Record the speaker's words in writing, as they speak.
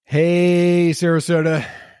Hey, Sarasota,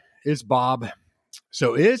 it's Bob.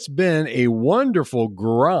 So it's been a wonderful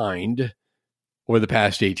grind over the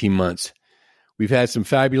past 18 months. We've had some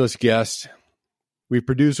fabulous guests. We've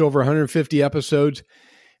produced over 150 episodes,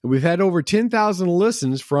 and we've had over 10,000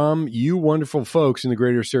 listens from you wonderful folks in the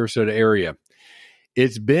greater Sarasota area.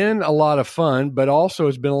 It's been a lot of fun, but also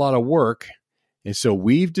it's been a lot of work. And so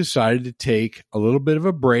we've decided to take a little bit of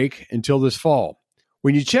a break until this fall.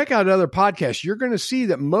 When you check out other podcasts, you're going to see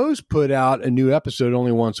that most put out a new episode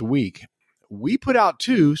only once a week. We put out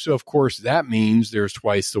 2, so of course that means there's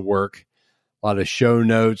twice the work. A lot of show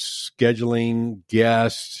notes, scheduling,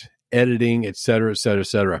 guests, editing, et cetera, et cetera, et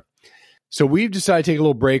cetera. So we've decided to take a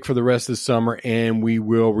little break for the rest of the summer, and we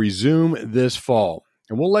will resume this fall.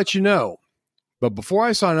 And we'll let you know. But before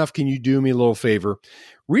I sign off, can you do me a little favor?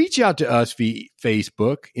 Reach out to us via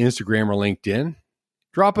Facebook, Instagram, or LinkedIn.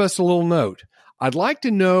 Drop us a little note. I'd like to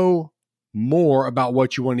know more about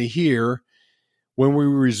what you want to hear when we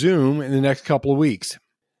resume in the next couple of weeks.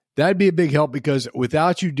 That'd be a big help because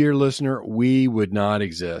without you, dear listener, we would not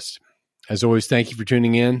exist. As always, thank you for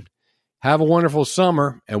tuning in. Have a wonderful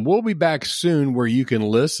summer, and we'll be back soon where you can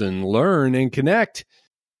listen, learn, and connect.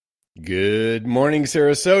 Good morning,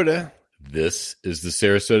 Sarasota. This is the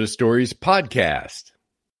Sarasota Stories Podcast.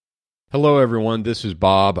 Hello, everyone. This is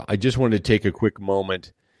Bob. I just wanted to take a quick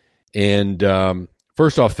moment and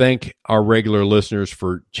first off, thank our regular listeners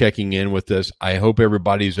for checking in with us. I hope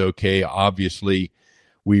everybody's okay. Obviously,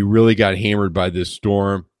 we really got hammered by this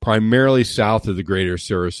storm, primarily south of the greater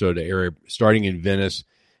Sarasota area, starting in Venice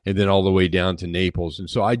and then all the way down to Naples. And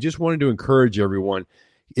so I just wanted to encourage everyone,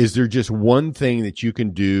 is there just one thing that you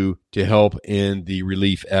can do to help in the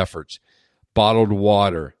relief efforts? Bottled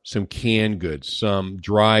water, some canned goods, some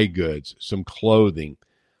dry goods, some clothing.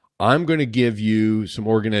 I'm going to give you some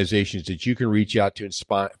organizations that you can reach out to and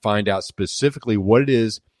find out specifically what it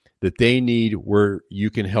is that they need where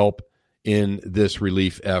you can help in this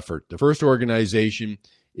relief effort. The first organization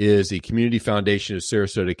is the Community Foundation of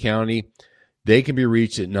Sarasota County. They can be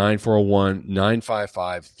reached at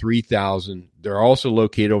 941-955-3000. They're also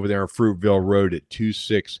located over there on Fruitville Road at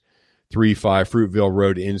 2635 Fruitville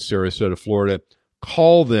Road in Sarasota, Florida.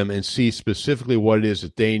 Call them and see specifically what it is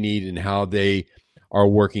that they need and how they are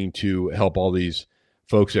working to help all these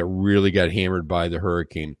folks that really got hammered by the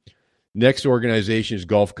hurricane. Next organization is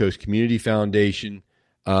Gulf Coast Community Foundation.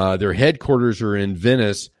 Their headquarters are in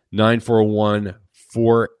Venice,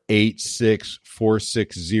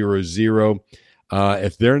 941-486-4600.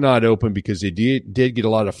 If they're not open because they did get a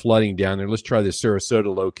lot of flooding down there, let's try the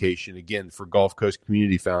Sarasota location again for Gulf Coast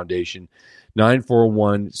Community Foundation,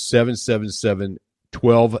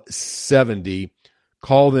 941-777-1270.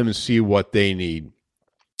 Call them and see what they need.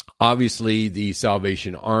 Obviously, the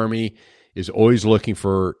Salvation Army is always looking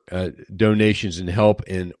for donations and help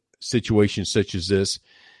in situations such as this.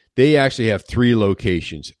 They actually have 3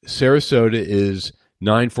 locations. Sarasota is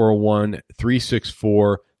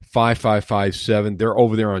 941-364-5557. They're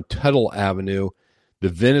over there on Tuttle Avenue. The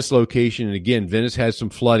Venice location, and again, Venice has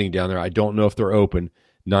some flooding down there. I don't know if they're open.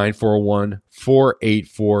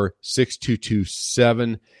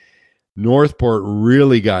 941-484-6227. Northport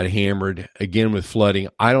really got hammered, again, with flooding.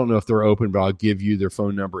 I don't know if they're open, but I'll give you their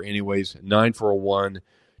phone number anyways,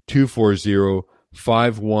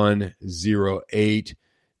 941-240-5108.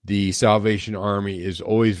 The Salvation Army is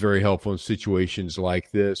always very helpful in situations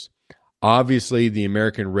like this. Obviously, the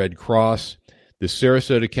American Red Cross, the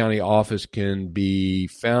Sarasota County office can be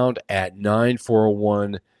found at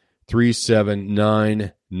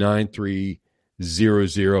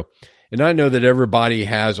 941-379-9300. And I know that everybody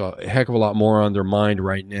has a heck of a lot more on their mind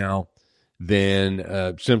right now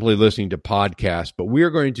than simply listening to podcasts. But we are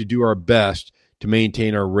going to do our best to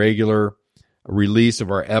maintain our regular release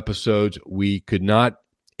of our episodes. We could not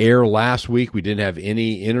air last week. We didn't have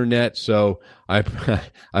any internet, so I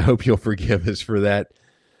hope you'll forgive us for that.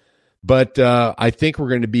 But I think we're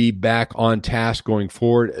going to be back on task going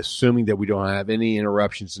forward, assuming that we don't have any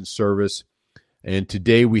interruptions in service. And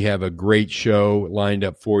today we have a great show lined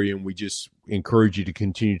up for you, and we just encourage you to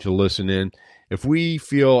continue to listen in. If we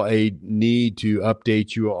feel a need to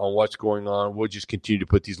update you on what's going on, we'll just continue to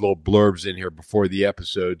put these little blurbs in here before the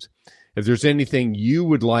episodes. If there's anything you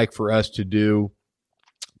would like for us to do,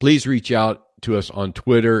 please reach out to us on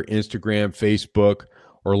Twitter, Instagram, Facebook,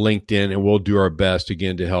 or LinkedIn, and we'll do our best,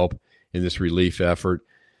 again, to help in this relief effort.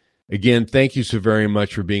 Again, thank you so very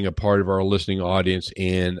much for being a part of our listening audience,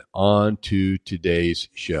 and on to today's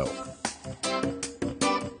show.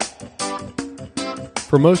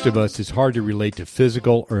 For most of us, it's hard to relate to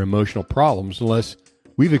physical or emotional problems unless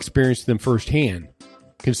we've experienced them firsthand.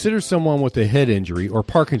 Consider someone with a head injury or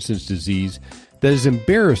Parkinson's disease that is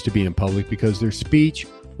embarrassed to be in public because their speech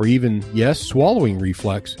or even, yes, swallowing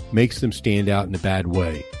reflex makes them stand out in a bad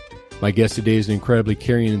way. My guest today is an incredibly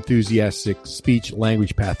caring and enthusiastic speech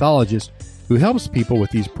language pathologist who helps people with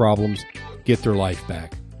these problems get their life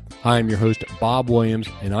back. Hi, I'm your host, Bob Williams,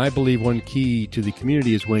 and I believe one key to the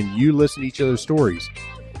community is when you listen to each other's stories.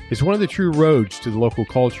 It's one of the true roads to the local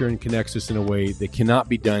culture and connects us in a way that cannot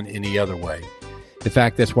be done any other way. In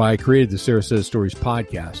fact, that's why I created the Sarasota Stories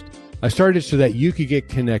podcast. I started so that you could get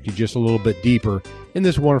connected just a little bit deeper in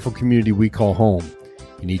this wonderful community we call home.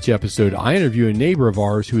 In each episode, I interview a neighbor of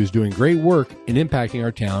ours who is doing great work in impacting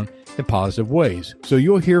our town in positive ways. So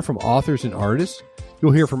you'll hear from authors and artists.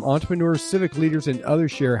 You'll hear from entrepreneurs, civic leaders, and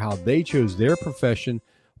others share how they chose their profession,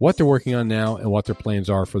 what they're working on now, and what their plans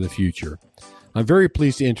are for the future. I'm very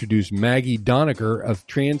pleased to introduce Maggie Donaker of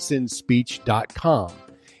TranscendSpeech.com.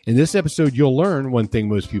 In this episode, you'll learn one thing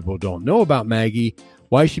most people don't know about Maggie,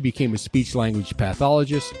 why she became a speech-language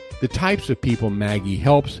pathologist, the types of people Maggie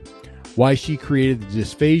helps, why she created the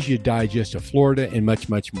Dysphagia Digest of Florida, and much,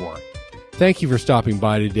 much more. Thank you for stopping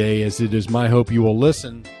by today, as it is my hope you will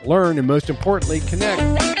listen, learn, and most importantly, connect.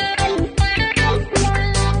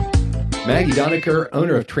 Maggie Donaker,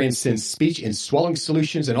 owner of Transcend Speech and Swallowing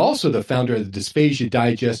Solutions, and also the founder of the Dysphagia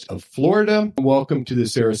Digest of Florida. Welcome to the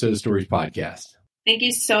Sarasota Stories podcast. Thank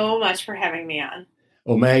you so much for having me on.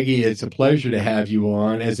 Well, Maggie, it's a pleasure to have you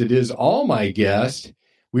on, as it is all my guests.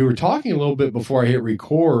 We were talking a little bit before I hit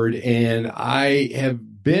record, and I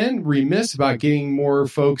have been remiss about getting more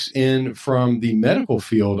folks in from the medical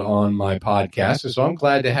field on my podcast, and so I'm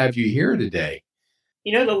glad to have you here today.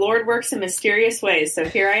 You know, the Lord works in mysterious ways, so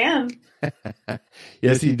here I am.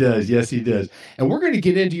 Yes, he does. Yes, he does. And we're going to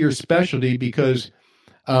get into your specialty because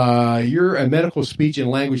you're a medical speech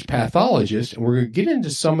and language pathologist, and we're going to get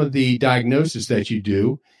into some of the diagnosis that you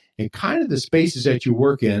do and kind of the spaces that you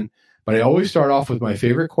work in. But I always start off with my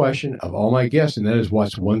favorite question of all my guests, and that is,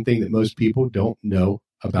 what's one thing that most people don't know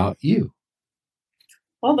about you?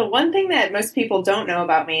 Well, the one thing that most people don't know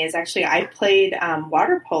about me is actually I played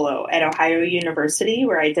water polo at Ohio University,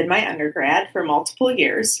 where I did my undergrad for multiple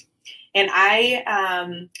years. And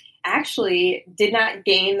I actually did not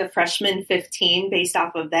gain the freshman 15 based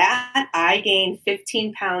off of that. I gained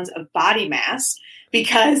 15 pounds of body mass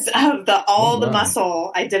because of the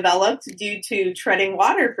muscle I developed due to treading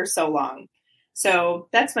water for so long. So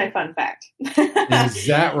that's my fun fact. Is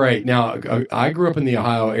that right? Now, I grew up in the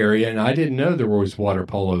Ohio area, and I didn't know there was water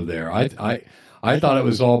polo there. I thought it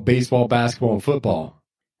was all baseball, basketball, and football.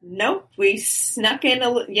 Nope, we snuck in a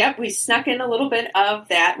little bit of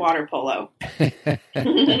that water polo.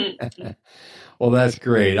 Well, that's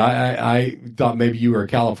great. I thought maybe you were a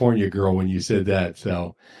California girl when you said that.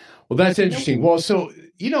 So, well, that's interesting. Well, so,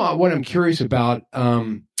 what I'm curious about,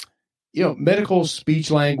 medical speech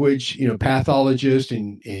language, pathologist,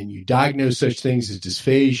 and you diagnose such things as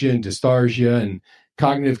dysphagia and dysarthria and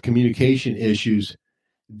cognitive communication issues.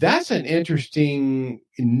 That's an interesting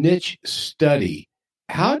niche study.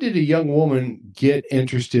 How did a young woman get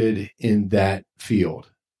interested in that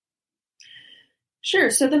field? Sure.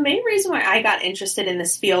 So the main reason why I got interested in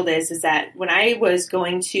this field is that when I was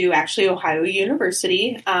going to actually Ohio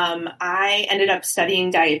University, I ended up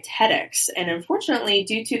studying dietetics. And unfortunately,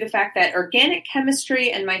 due to the fact that organic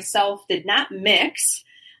chemistry and myself did not mix,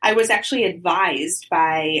 I was actually advised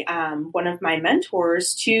by one of my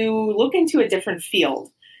mentors to look into a different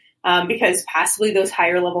field because possibly those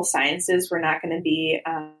higher level sciences were not going to be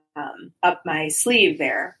up my sleeve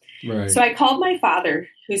there. Right. So I called my father,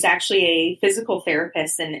 who's actually a physical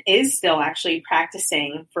therapist and is still actually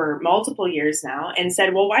practicing for multiple years now, and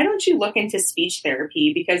said, well, why don't you look into speech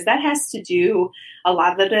therapy? Because that has to do a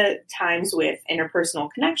lot of the times with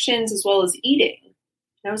interpersonal connections as well as eating.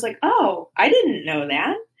 And I was like, oh, I didn't know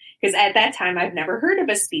that. Because at that time, I've never heard of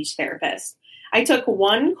a speech therapist. I took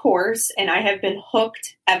one course and I have been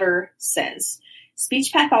hooked ever since.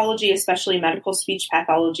 Speech pathology, especially medical speech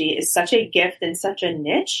pathology, is such a gift and such a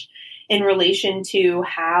niche in relation to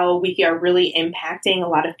how we are really impacting a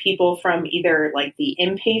lot of people from either like the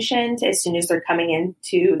inpatient as soon as they're coming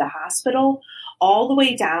into the hospital, all the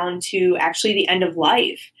way down to actually the end of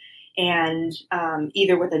life, and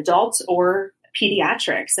either with adults or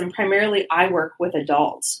pediatrics. And primarily I work with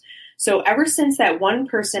adults. So ever since that one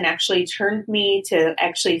person actually turned me to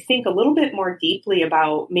actually think a little bit more deeply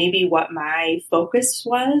about maybe what my focus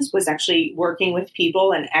was actually working with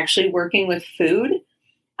people and actually working with food,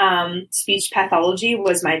 speech pathology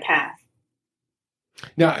was my path.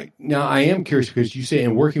 Now I am curious because you say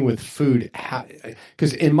in working with food,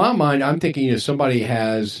 because in my mind, I'm thinking somebody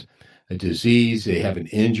has a disease, they have an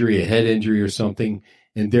injury, a head injury or something,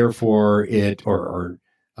 and therefore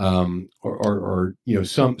or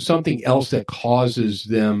something else that causes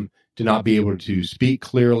them to not be able to speak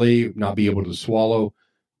clearly, not be able to swallow.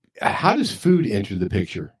 How does food enter the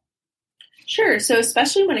picture? Sure. So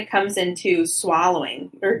especially when it comes into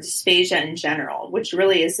swallowing or dysphagia in general, which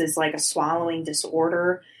really is like a swallowing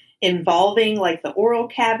disorder involving like the oral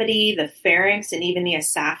cavity, the pharynx, and even the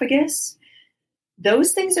esophagus.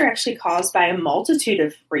 Those things are actually caused by a multitude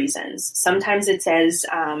of reasons. Sometimes it's as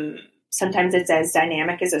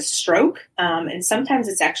dynamic as a stroke, and sometimes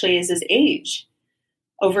it's actually as age.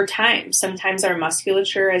 Over time, sometimes our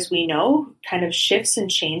musculature, as we know, kind of shifts and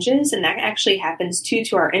changes, and that actually happens too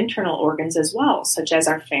to our internal organs as well, such as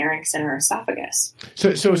our pharynx and our esophagus.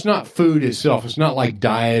 So it's not food itself. It's not like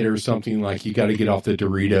diet or something like you got to get off the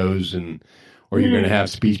Doritos or you're going to have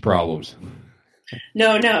speech problems.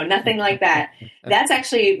 No, nothing like that. That's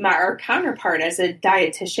actually our counterpart as a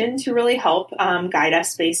dietitian to really help guide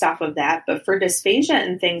us based off of that. But for dysphagia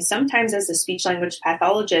and things, sometimes as a speech language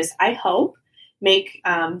pathologist, I help make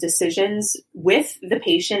decisions with the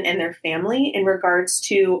patient and their family in regards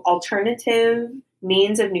to alternative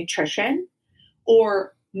means of nutrition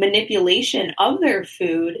or manipulation of their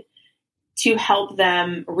food to help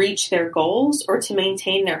them reach their goals or to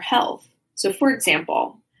maintain their health. So, for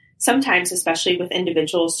example, sometimes, especially with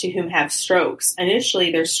individuals to whom have strokes,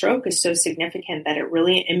 initially their stroke is so significant that it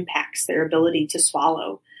really impacts their ability to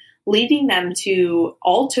swallow, leading them to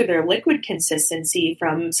alter their liquid consistency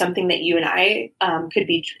from something that you and I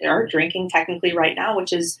are drinking technically right now,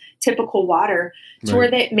 which is typical water, to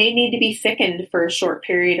where they may need to be thickened for a short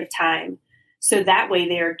period of time. So that way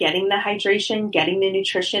they are getting the hydration, getting the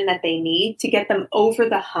nutrition that they need to get them over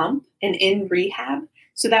the hump and in rehab.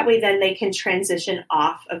 So that way then they can transition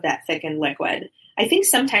off of that thickened liquid. I think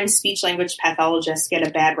sometimes speech language pathologists get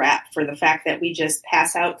a bad rap for the fact that we just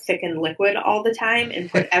pass out thickened liquid all the time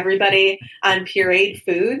and put everybody on pureed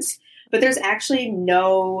foods. But there's actually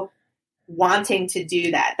no wanting to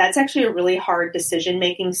do that. That's actually a really hard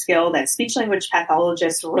decision-making skill that speech language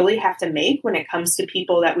pathologists really have to make when it comes to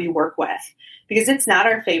people that we work with. Because it's not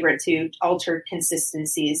our favorite to alter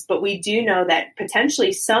consistencies, but we do know that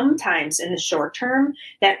potentially sometimes in the short term,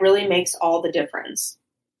 that really makes all the difference.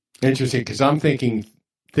 Interesting, because I'm thinking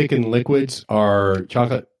thickened liquids are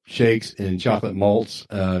chocolate shakes and chocolate malts.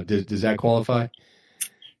 Does that qualify?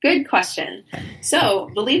 Good question. So,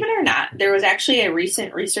 believe it or not, there was actually a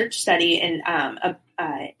recent research study and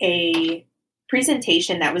a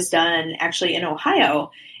presentation that was done actually in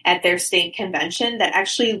Ohio at their state convention that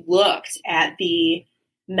actually looked at the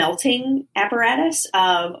melting apparatus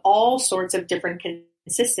of all sorts of different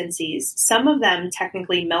consistencies. Some of them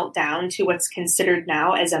technically melt down to what's considered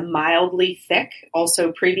now as a mildly thick,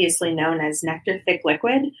 also previously known as nectar thick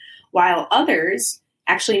liquid, while others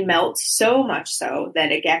actually melt so much so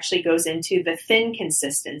that it actually goes into the thin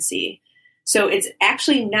consistency. So it's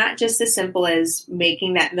actually not just as simple as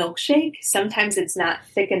making that milkshake. Sometimes it's not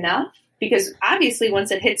thick enough because obviously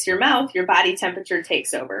once it hits your mouth, your body temperature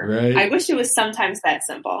takes over. Right. I wish it was sometimes that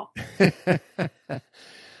simple.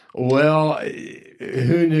 Well,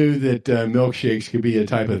 who knew that milkshakes could be a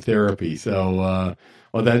type of therapy? So,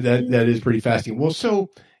 that is pretty fascinating. Well, so,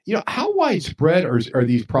 how widespread are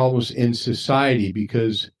these problems in society?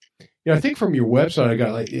 Because, I think from your website, I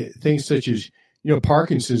got things such as,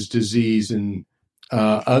 Parkinson's disease and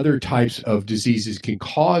other types of diseases can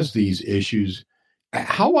cause these issues.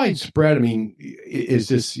 How widespread? I mean, is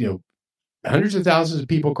this, hundreds of thousands of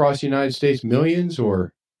people across the United States, millions,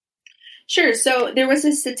 or? Sure. So there was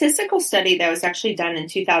a statistical study that was actually done in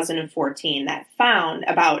 2014 that found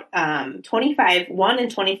about 1 in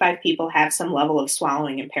 25 people have some level of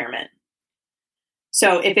swallowing impairment.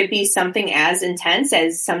 So if it be something as intense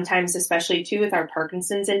as sometimes, especially too with our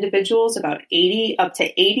Parkinson's individuals, about up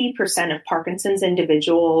to 80% of Parkinson's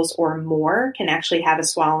individuals or more can actually have a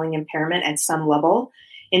swallowing impairment at some level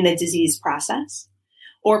in the disease process.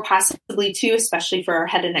 Or possibly too, especially for our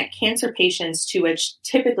head and neck cancer patients, to which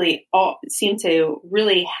typically all seem to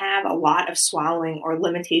really have a lot of swallowing or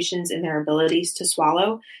limitations in their abilities to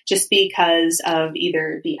swallow, just because of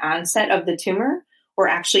either the onset of the tumor or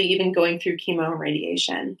actually even going through chemo and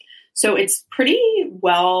radiation. So it's pretty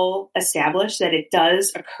well established that it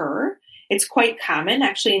does occur. It's quite common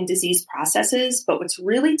actually in disease processes, but what's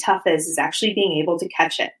really tough is actually being able to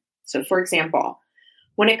catch it. So for example,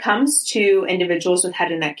 when it comes to individuals with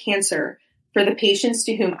head and neck cancer, for the patients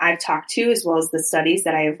to whom I've talked to, as well as the studies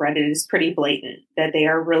that I have read, it is pretty blatant that they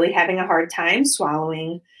are really having a hard time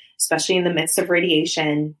swallowing, especially in the midst of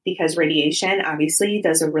radiation, because radiation obviously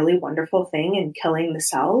does a really wonderful thing in killing the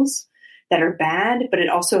cells. that are bad, but it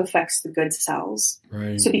also affects the good cells.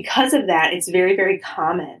 Right. So because of that, it's very, very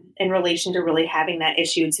common in relation to really having that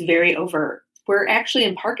issue. It's very overt. We're actually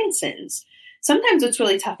in Parkinson's. Sometimes what's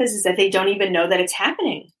really tough is that they don't even know that it's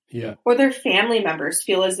happening. Yeah. Or their family members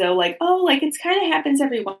feel as though like, oh, like it's kind of happens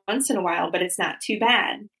every once in a while, but it's not too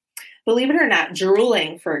bad. Believe it or not,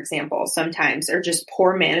 drooling, for example, sometimes, or just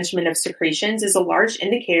poor management of secretions is a large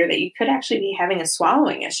indicator that you could actually be having a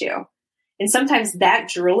swallowing issue. And sometimes that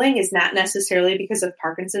drooling is not necessarily because of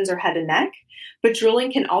Parkinson's or head and neck, but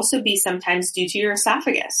drooling can also be sometimes due to your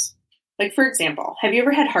esophagus. Like, for example, have you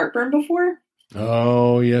ever had heartburn before?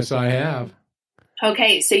 Oh, yes, I have.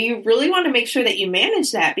 Okay, so you really want to make sure that you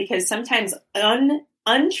manage that because sometimes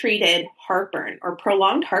untreated heartburn or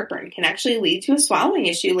prolonged heartburn can actually lead to a swallowing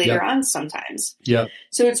issue later on sometimes. Yeah.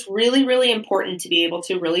 So it's really, really important to be able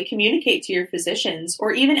to really communicate to your physicians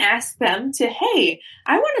or even ask them to, hey,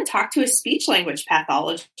 I want to talk to a speech language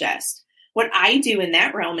pathologist. What I do in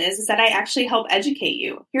that realm is that I actually help educate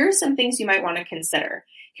you. Here are some things you might want to consider.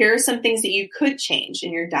 Here are some things that you could change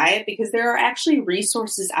in your diet because there are actually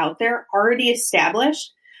resources out there already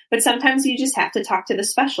established, but sometimes you just have to talk to the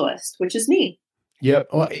specialist, which is me. Yep.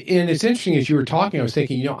 Well, and it's interesting as you were talking, I was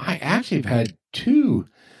thinking, I actually have had two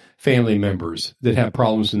family members that have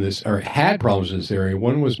problems in this or had problems in this area.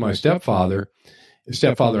 One was my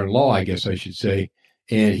stepfather-in-law, I guess I should say,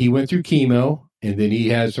 and he went through chemo and then he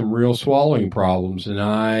had some real swallowing problems. And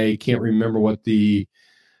I can't remember what the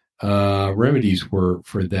remedies were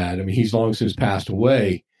for that. I mean, he's long since passed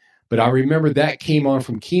away, but I remember that came on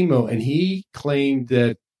from chemo and he claimed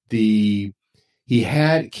that he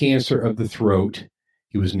had cancer of the throat.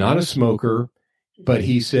 He was not a smoker, but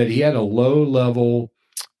he said he had a low level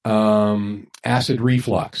acid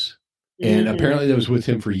reflux. And apparently that was with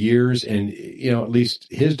him for years. And, at least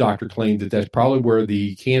his doctor claimed that that's probably where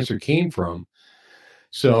the cancer came from.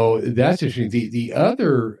 So that's interesting. The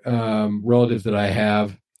other relative that I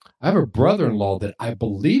have a brother-in-law that I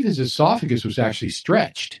believe his esophagus was actually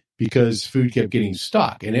stretched because food kept getting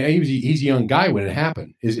stuck. And he's a young guy when it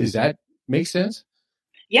happened. Is that make sense?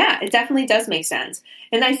 Yeah, it definitely does make sense.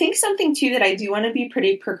 And I think something too that I do want to be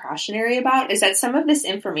pretty precautionary about is that some of this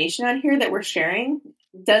information on here that we're sharing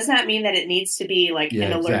does not mean that it needs to be like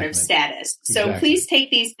an alert of status. So please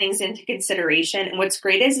take these things into consideration. And what's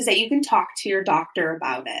great is that you can talk to your doctor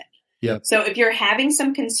about it. Yep. So if you're having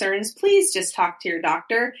some concerns, please just talk to your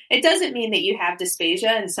doctor. It doesn't mean that you have dysphagia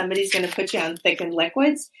and somebody's going to put you on thickened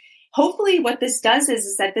liquids. Hopefully what this does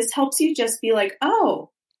is that this helps you just be like,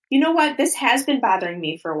 oh, you know what? This has been bothering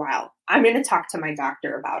me for a while. I'm going to talk to my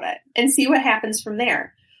doctor about it and see what happens from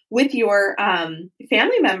there. With your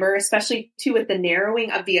family member, especially too with the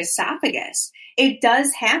narrowing of the esophagus, it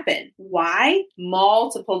does happen. Why?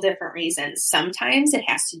 Multiple different reasons. Sometimes it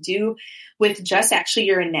has to do with just actually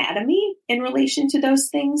your anatomy in relation to those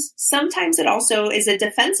things. Sometimes it also is a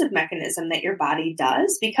defensive mechanism that your body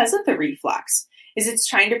does because of the reflux, is it's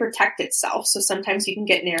trying to protect itself. So sometimes you can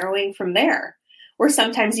get narrowing from there. Or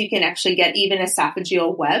sometimes you can actually get even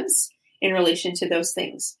esophageal webs in relation to those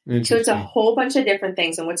things. So it's a whole bunch of different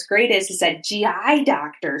things. And what's great is that GI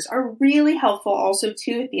doctors are really helpful also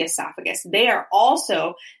too with the esophagus. They are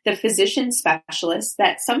also the physician specialists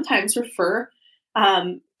that sometimes refer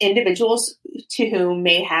individuals to whom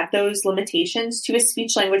may have those limitations to a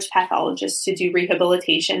speech language pathologist to do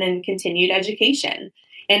rehabilitation and continued education.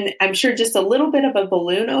 And I'm sure just a little bit of a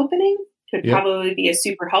balloon opening could probably be a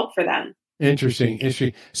super help for them. Interesting.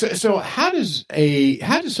 So how does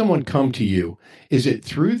someone come to you? Is it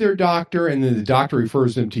through their doctor and then the doctor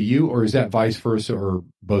refers them to you, or is that vice versa or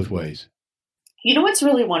both ways? You know, what's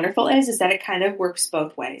really wonderful is that it kind of works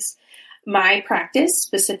both ways. My practice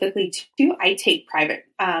specifically too, I take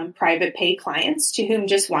private pay clients to whom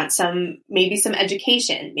just want some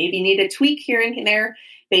education, maybe need a tweak here and there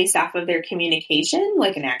based off of their communication,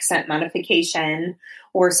 like an accent modification,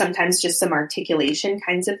 or sometimes just some articulation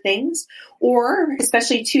kinds of things. Or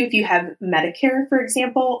especially too, if you have Medicare, for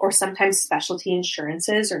example, or sometimes specialty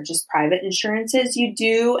insurances or just private insurances, you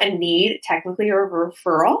do and need technically a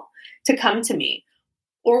referral to come to me.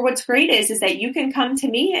 Or what's great is that you can come to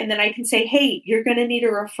me and then I can say, hey, you're going to need a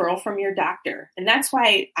referral from your doctor. And that's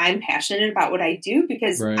why I'm passionate about what I do,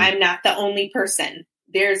 because I'm not the only person.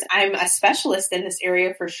 I'm a specialist in this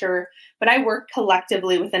area for sure, but I work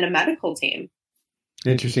collectively within a medical team.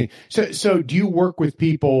 Interesting. So do you work with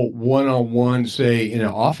people one-on-one, say in an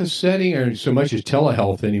office setting, or so much as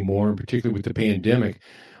telehealth anymore, and particularly with the pandemic?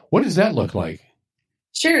 What does that look like?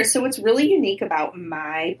 Sure. So what's really unique about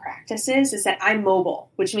my practices is that I'm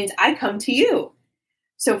mobile, which means I come to you.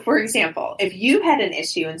 So, for example, if you had an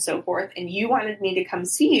issue and so forth, and you wanted me to come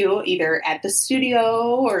see you either at the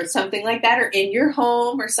studio or something like that, or in your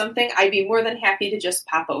home or something, I'd be more than happy to just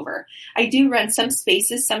pop over. I do run some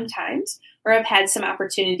spaces sometimes, or I've had some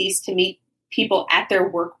opportunities to meet people at their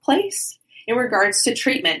workplace in regards to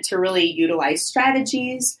treatment, to really utilize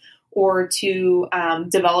strategies or to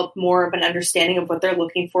develop more of an understanding of what they're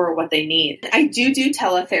looking for or what they need. I do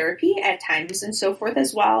teletherapy at times and so forth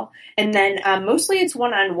as well. And then mostly it's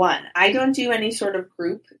one-on-one. I don't do any sort of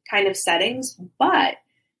group kind of settings, but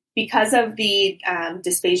because of the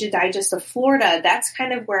Dysphagia Digest of Florida, that's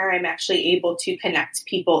kind of where I'm actually able to connect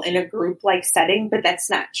people in a group-like setting, but that's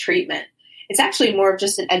not treatment. It's actually more of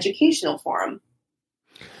just an educational forum.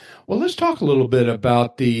 Well, let's talk a little bit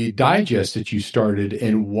about the digest that you started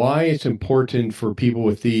and why it's important for people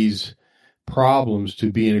with these problems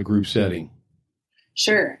to be in a group setting.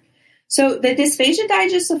 Sure. So the Dysphagia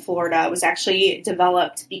Digest of Florida was actually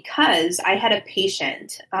developed because I had a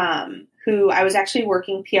patient who I was actually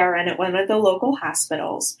working PRN at one of the local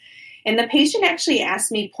hospitals. And the patient actually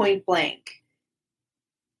asked me point blank,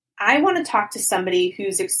 I want to talk to somebody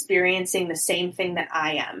who's experiencing the same thing that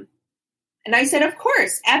I am. And I said, of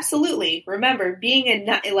course, absolutely. Remember,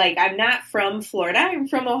 I'm not from Florida. I'm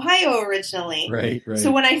from Ohio originally. Right.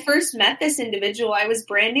 So when I first met this individual, I was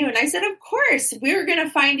brand new. And I said, of course, we're going to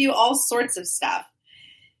find you all sorts of stuff.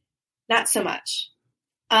 Not so much.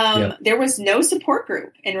 There was no support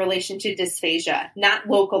group in relation to dysphagia, not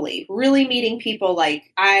locally, really meeting people like,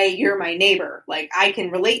 you're my neighbor, like I can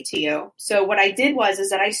relate to you. So what I did was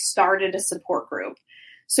that I started a support group.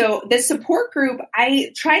 So the support group,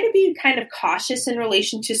 I try to be kind of cautious in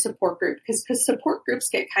relation to support group because support groups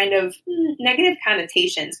get kind of negative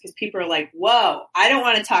connotations because people are like, whoa, I don't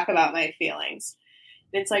want to talk about my feelings.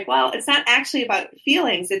 And it's like, well, it's not actually about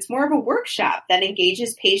feelings. It's more of a workshop that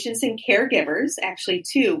engages patients and caregivers actually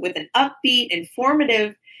too with an upbeat,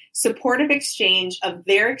 informative, supportive exchange of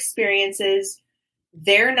their experiences,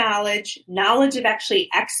 their knowledge of actually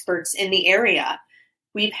experts in the area.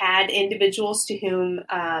 We've had individuals to whom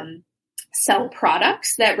sell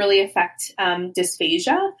products that really affect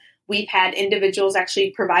dysphagia. We've had individuals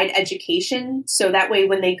actually provide education. So that way,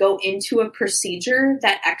 when they go into a procedure,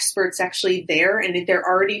 that expert's actually there and they're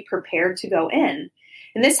already prepared to go in.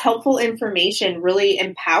 And this helpful information really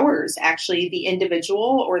empowers actually the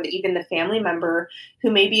individual or even the family member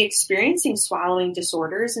who may be experiencing swallowing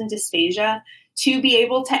disorders and dysphagia to be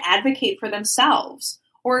able to advocate for themselves.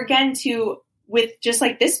 Or again, with just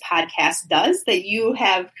like this podcast does that you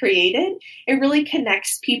have created, it really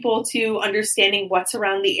connects people to understanding what's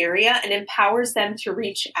around the area and empowers them to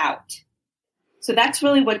reach out. So that's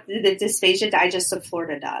really what the Dysphagia Digest of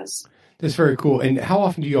Florida does. That's very cool. And how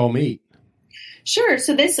often do you all meet? Sure.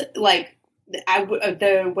 So this,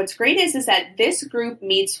 what's great is that this group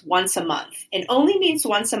meets once a month and only meets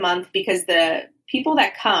once a month because the people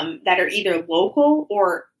that come that are either local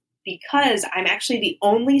or because I'm actually the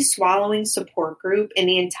only swallowing support group in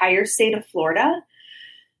the entire state of Florida,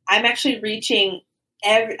 I'm actually reaching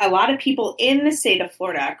a lot of people in the state of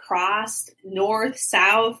Florida, across north,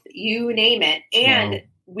 south, you name it. And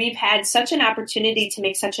We've had such an opportunity to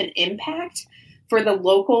make such an impact for the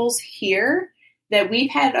locals here that we've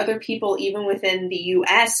had other people, even within the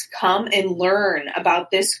U.S., come and learn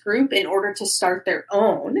about this group in order to start their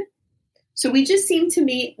own. So we just seem to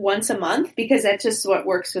meet once a month because that's just what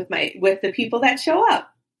works with the people that show up.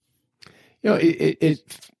 You know, it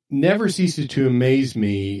never ceases to amaze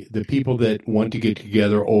me, the people that want to get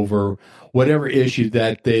together over whatever issue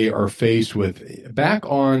that they are faced with. Back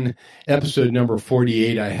on episode number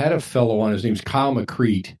 48, I had a fellow on, his name's Kyle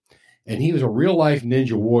McCreet, and he was a real-life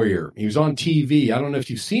ninja warrior. He was on TV. I don't know if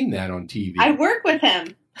you've seen that on TV. I work with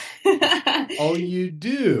him. Oh, you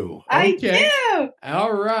do? I do.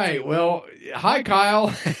 All right. Well, hi, Kyle.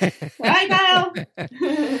 Hi, Kyle.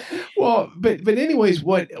 Well, but anyways,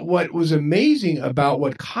 what was amazing about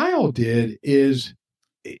what Kyle did is,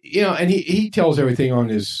 you know, and he tells everything on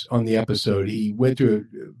the episode. He went through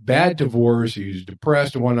a bad divorce. He was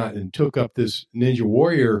depressed and whatnot, and took up this ninja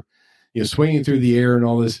warrior, you know, swinging through the air and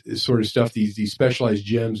all this sort of stuff, these specialized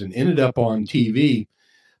gyms, and ended up on TV.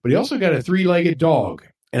 But he also got a 3-legged dog.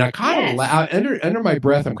 And I kind of, under my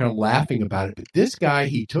breath, I'm kind of laughing about it. But this guy,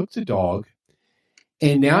 he took the dog,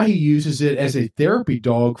 and now he uses it as a therapy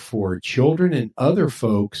dog for children and other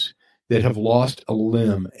folks that have lost a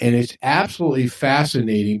limb. And it's absolutely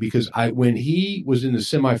fascinating because when he was in the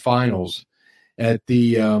semifinals at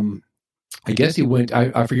the, I guess he went,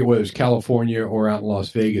 I forget whether it was California or out in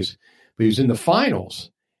Las Vegas, but he was in the finals.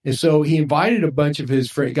 And so he invited a bunch of his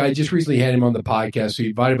friends. Guy just recently had him on the podcast. So he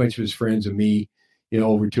invited a bunch of his friends and me,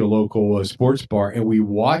 over to a local sports bar, and we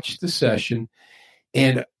watched the session.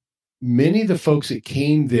 And many of the folks that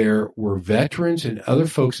came there were veterans and other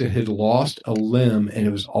folks that had lost a limb, and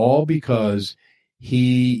it was all because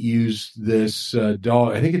he used this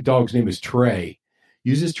dog. I think the dog's name is Trey.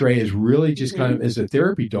 Uses Trey as really just kind of as a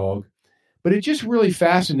therapy dog. But it just really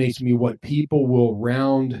fascinates me what people will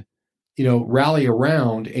rally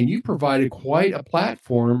around. And you provided quite a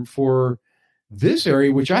platform for this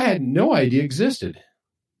area, which I had no idea existed.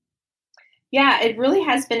 Yeah, it really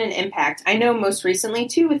has been an impact. I know most recently,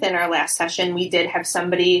 too, within our last session, we did have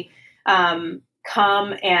somebody come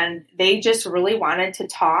and they just really wanted to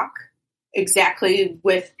talk exactly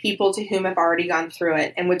with people to whom have already gone through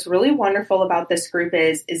it. And what's really wonderful about this group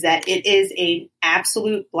is that it is an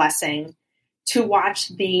absolute blessing to watch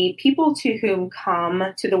the people to whom come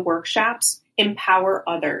to the workshops empower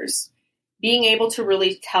others. Being able to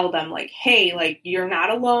really tell them like, hey, like, you're not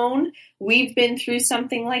alone. We've been through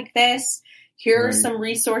something like this. Here are some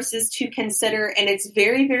resources to consider. And it's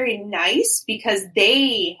very, very nice because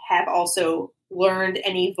they have also learned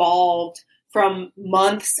and evolved from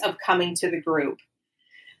months of coming to the group.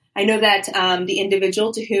 I know that the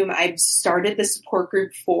individual to whom I've started the support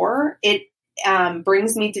group for, it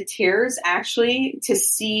brings me to tears actually to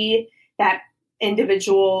see that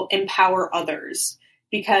individual empower others,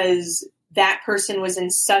 because that person was in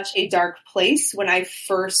such a dark place when I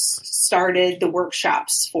first started the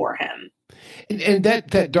workshops for him. And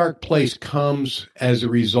that dark place comes as a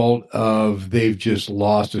result of they've just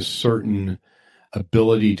lost a certain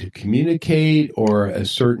ability to communicate, or a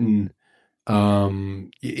certain,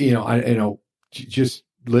 just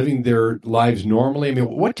living their lives normally. I mean,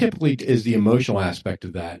 what typically is the emotional aspect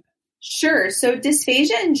of that? Sure. So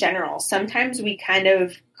dysphagia in general, sometimes we kind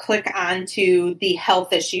of click onto the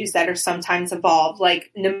health issues that are sometimes involved,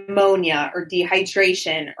 like pneumonia or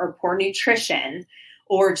dehydration or poor nutrition,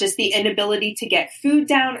 or just the inability to get food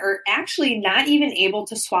down, or actually not even able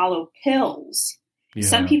to swallow pills. Yeah.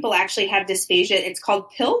 Some people actually have dysphagia. It's called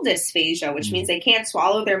pill dysphagia, which means they can't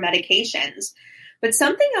swallow their medications. But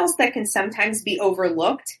something else that can sometimes be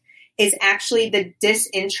overlooked is actually the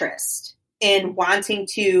disinterest in wanting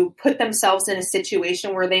to put themselves in a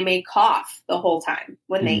situation where they may cough the whole time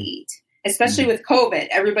when they eat. Especially with COVID,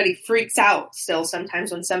 everybody freaks out still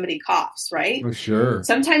sometimes when somebody coughs, right? For sure.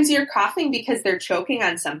 Sometimes you're coughing because they're choking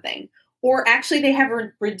on something. Or actually they have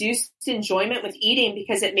reduced enjoyment with eating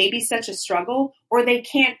because it may be such a struggle, or they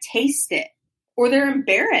can't taste it, or they're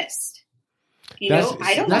embarrassed. That's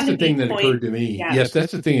the thing that occurred to me. Yeah. Yes,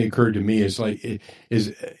 that's the thing that occurred to me is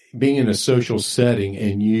being in a social setting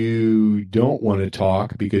and you don't want to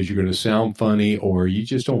talk because you're going to sound funny, or you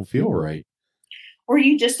just don't feel right. Or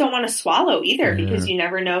you just don't want to swallow either because you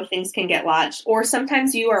never know, things can get lodged. Or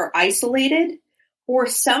sometimes you are isolated, or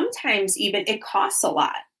sometimes even it costs a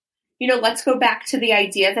lot. Let's go back to the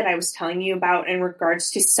idea that I was telling you about in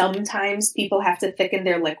regards to sometimes people have to thicken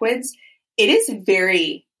their liquids. It is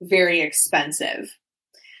very, very expensive.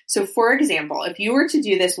 So for example, if you were to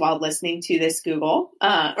do this while listening to this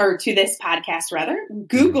or to this podcast rather,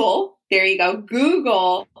 Google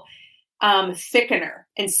thickener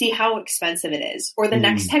and see how expensive it is. Or the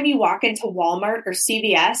next time you walk into Walmart or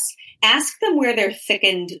CVS, ask them where their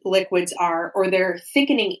thickened liquids are or their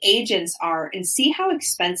thickening agents are and see how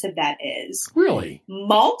expensive that is. Really?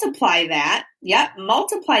 Multiply that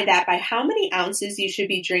by how many ounces you should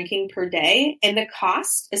be drinking per day. And the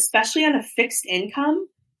cost, especially on a fixed income,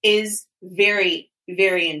 is very,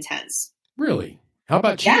 very intense. Really? How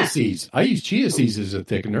about chia seeds? I use chia seeds as a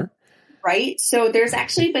thickener. Right? So there's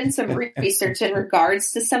actually been some research in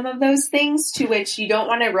regards to some of those things, to which you don't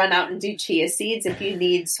want to run out and do chia seeds if you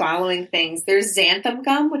need swallowing things. There's xanthan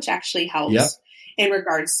gum, which actually helps in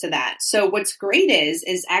regards to that. So what's great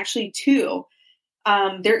is actually too,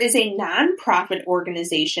 there is a nonprofit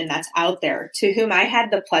organization that's out there to whom I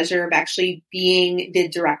had the pleasure of actually being the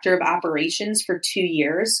director of operations for 2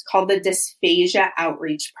 years, called the Dysphagia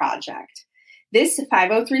Outreach Project. This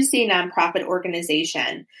 503c nonprofit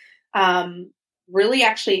organization really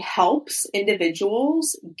actually helps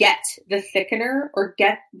individuals get the thickener or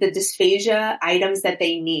get the dysphagia items that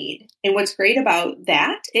they need. And what's great about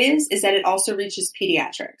that is that it also reaches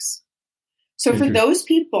pediatrics. So for those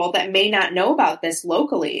people that may not know about this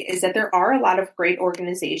locally, is that there are a lot of great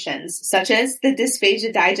organizations, such as the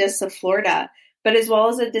Dysphagia Digest of Florida, but as well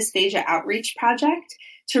as a Dysphagia Outreach Project,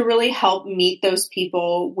 to really help meet those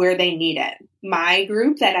people where they need it. My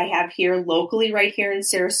group that I have here locally, right here in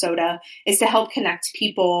Sarasota, is to help connect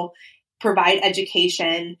people, provide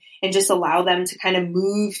education, and just allow them to kind of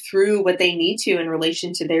move through what they need to in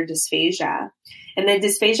relation to their dysphagia. And the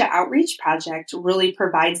Dysphagia Outreach Project really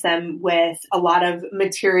provides them with a lot of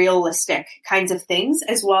materialistic kinds of things,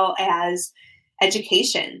 as well as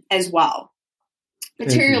education as well.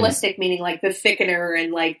 Materialistic meaning like the thickener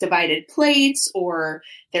and like divided plates or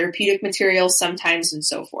therapeutic materials sometimes and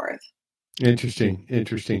so forth. Interesting.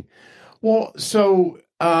 Well, so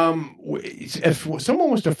if someone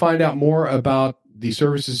wants to find out more about the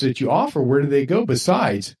services that you offer, where do they go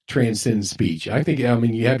besides Transcend Speech? I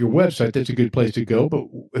mean, you have your website. That's a good place to go, but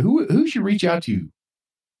who should reach out to you?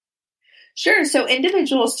 Sure. So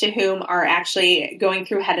individuals to whom are actually going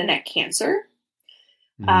through head and neck cancer,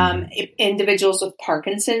 individuals with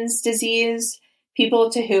Parkinson's disease,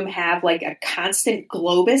 people to whom have like a constant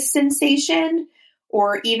globus sensation,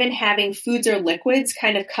 or even having foods or liquids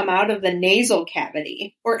kind of come out of the nasal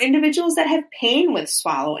cavity, or individuals that have pain with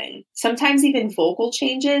swallowing, sometimes even vocal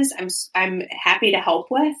changes, I'm happy to help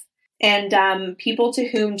with. And people to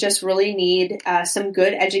whom just really need some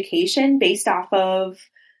good education based off of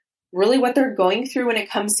really what they're going through when it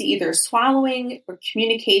comes to either swallowing or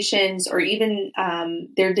communications or even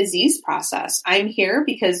their disease process. I'm here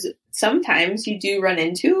because sometimes you do run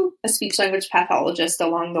into a speech language pathologist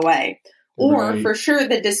along the way. Or for sure,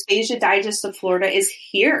 the Dysphagia Digest of Florida is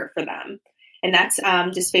here for them. And that's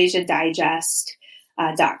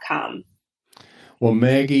dysphagiadigest.com. Well,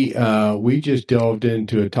 Maggie, we just delved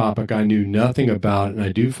into a topic I knew nothing about, and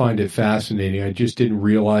I do find it fascinating. I just didn't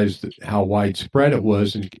realize how widespread it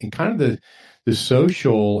was and kind of the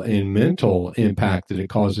social and mental impact that it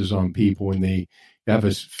causes on people when they have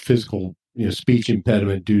a physical speech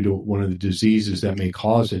impediment due to one of the diseases that may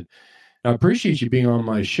cause it. I appreciate you being on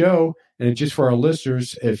my show. And just for our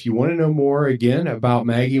listeners, if you want to know more, again, about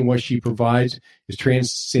Maggie and what she provides, is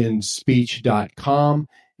transcendspeech.com.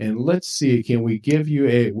 And let's see, can we give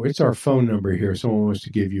you what's our phone number here? Someone wants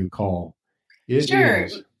to give you a call. Sure.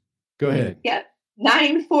 Go ahead. Yep.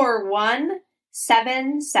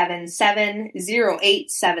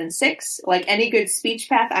 941-777-0876. Like any good speech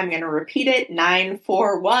path, I'm going to repeat it.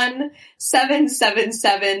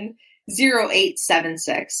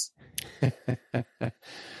 941-777-0876.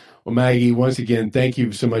 Well, Maggie, once again, thank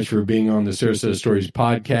you so much for being on the Sarasota Stories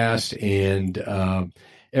podcast. And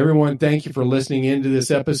everyone, thank you for listening into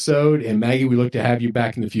this episode. And Maggie, we look to have you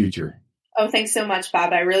back in the future. Oh, thanks so much,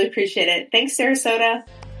 Bob. I really appreciate it. Thanks, Sarasota.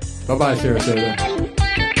 Bye-bye, Sarasota.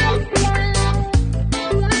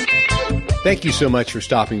 Thank you so much for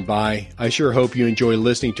stopping by. I sure hope you enjoy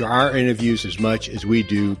listening to our interviews as much as we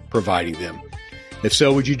do providing them. If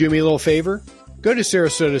so, would you do me a little favor? Go to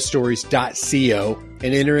sarasotastories.co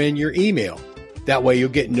and enter in your email. That way you'll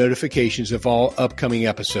get notifications of all upcoming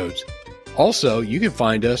episodes. Also, you can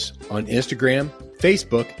find us on Instagram,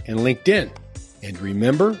 Facebook, and LinkedIn. And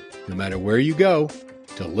remember, no matter where you go,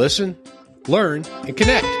 to listen, learn, and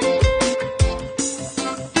connect.